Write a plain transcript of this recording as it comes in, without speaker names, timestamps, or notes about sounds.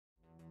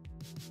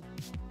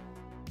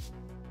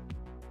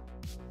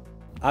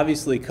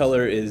Obviously,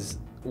 color is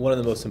one of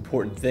the most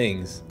important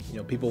things.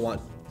 People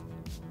want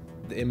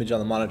the image on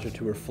the monitor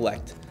to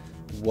reflect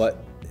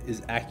what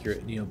is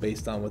accurate,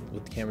 based on what the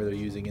camera they're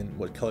using and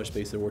what color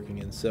space they're working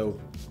in. So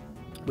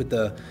with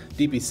the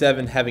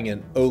DP7 having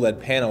an OLED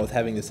panel, with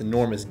having this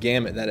enormous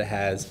gamut that it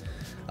has,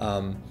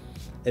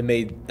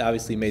 it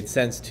obviously made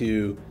sense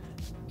to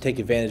take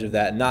advantage of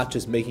that, not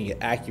just making it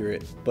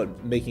accurate,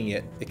 but making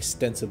it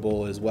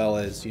extensible as well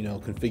as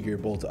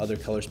configurable to other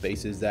color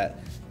spaces that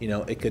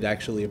it could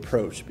actually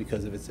approach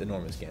because of its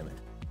enormous gamut.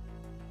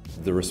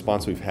 The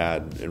response we've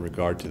had in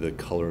regard to the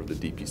color of the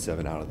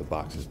DP7 out of the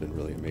box has been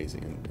really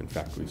amazing. And in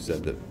fact, we've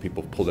said that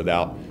people pulled it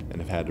out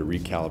and have had to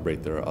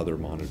recalibrate their other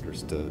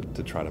monitors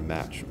to try to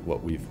match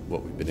what we've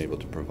been able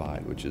to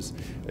provide, which is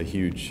a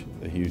huge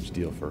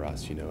deal for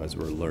us, as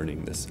we're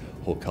learning this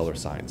whole color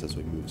science as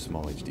we move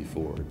SmallHD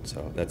forward.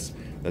 So that's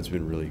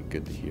been really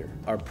good to hear.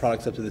 Our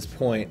products up to this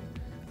point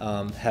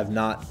have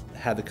not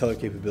had the color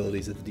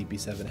capabilities that the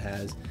DP7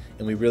 has,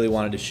 and we really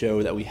wanted to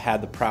show that we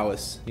had the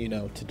prowess,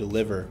 to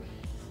deliver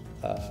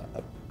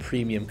a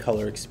premium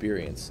color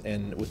experience.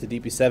 And with the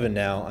DP7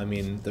 now,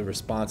 the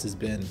response has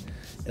been,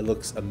 it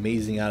looks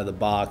amazing out of the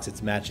box.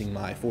 It's matching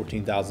my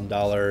 $14,000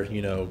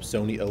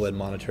 Sony OLED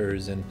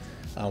monitors, and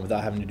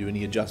without having to do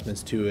any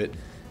adjustments to it.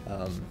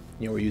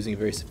 We're using a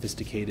very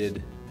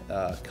sophisticated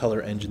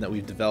color engine that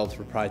we've developed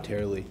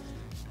proprietarily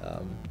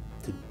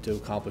to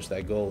accomplish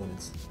that goal, and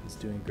it's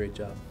doing a great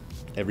job.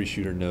 Every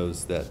shooter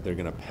knows that they're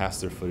going to pass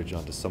their footage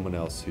on to someone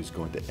else who's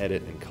going to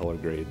edit and color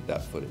grade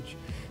that footage.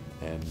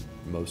 And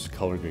most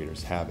color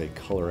graders have a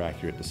color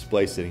accurate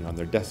display sitting on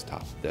their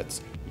desktop that's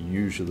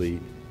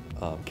usually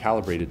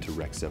calibrated to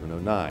Rec.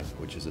 709,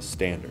 which is a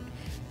standard.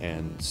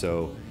 And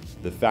so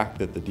the fact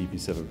that the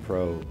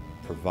DP7-PRO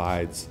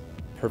provides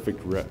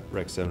perfect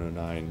Rec.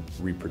 709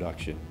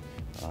 reproduction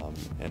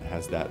and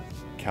has that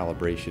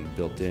calibration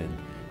built in,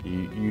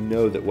 you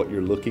know that what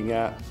you're looking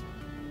at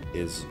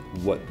is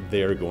what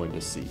they're going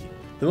to see.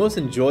 The most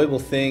enjoyable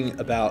thing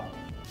about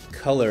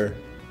color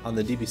on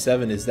the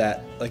DP7 is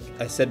that, like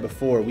I said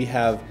before, we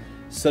have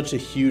such a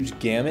huge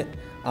gamut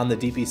on the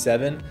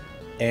DP7,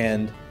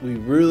 and we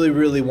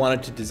really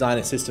wanted to design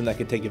a system that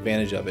could take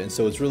advantage of it. And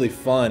so what's really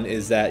fun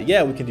is that,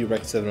 yeah, we can do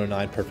Rec.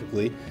 709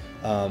 perfectly,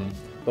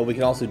 but we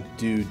can also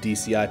do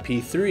DCI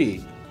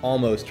P3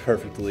 almost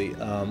perfectly in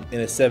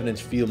a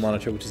 7-inch field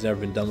monitor, which has never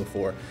been done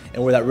before.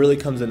 And where that really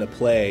comes into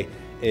play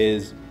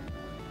is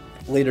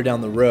later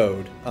down the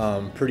road,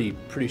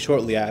 pretty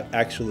shortly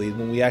actually,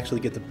 when we actually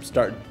get to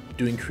start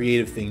doing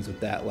creative things with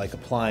that, like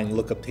applying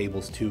lookup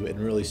tables to it and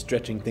really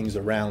stretching things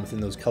around within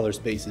those color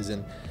spaces,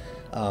 and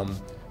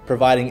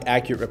providing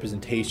accurate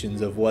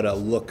representations of what a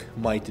look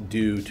might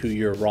do to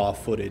your raw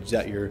footage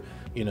that your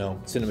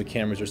cinema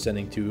cameras are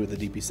sending to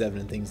the DP7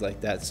 and things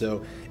like that.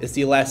 So it's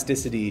the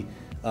elasticity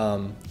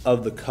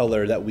of the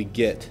color that we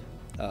get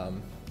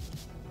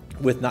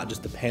with not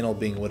just the panel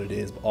being what it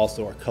is, but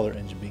also our color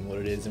engine being what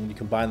it is. And when you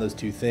combine those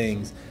two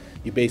things,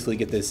 you basically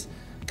get this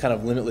kind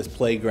of limitless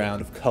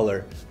playground of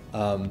color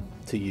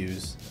to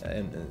use.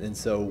 And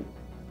so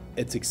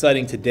it's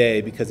exciting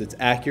today because it's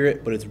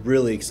accurate, but it's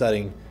really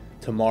exciting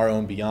tomorrow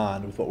and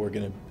beyond with what we're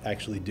going to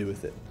actually do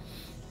with it.